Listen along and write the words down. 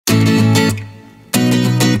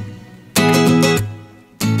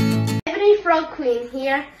Queen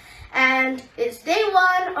here, and it's day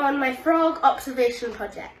 1 on my frog observation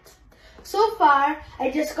project. So far, I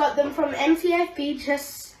just got them from MCFB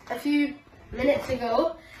just a few minutes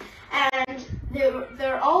ago, and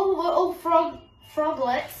they're all little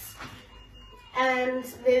froglets, and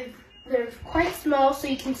they're quite small, so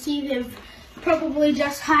you can see they've probably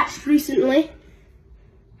just hatched recently.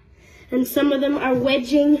 And some of them are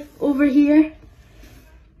wedging over here,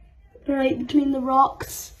 right between the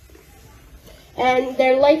rocks. And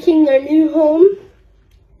they're liking their new home.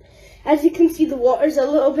 As you can see, the water's a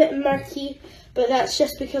little bit murky, but that's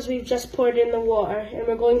just because we've just poured in the water, and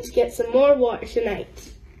we're going to get some more water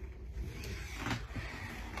tonight.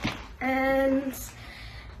 And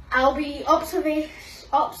I'll be observing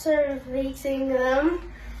them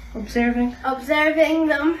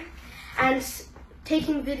and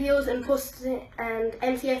taking videos and posting, and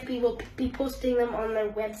MCFB will be posting them on their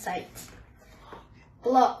website.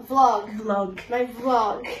 Vlog. My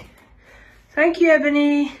vlog. Thank you,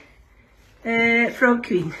 Ebony Frog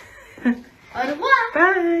Queen. Au revoir.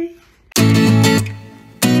 Bye.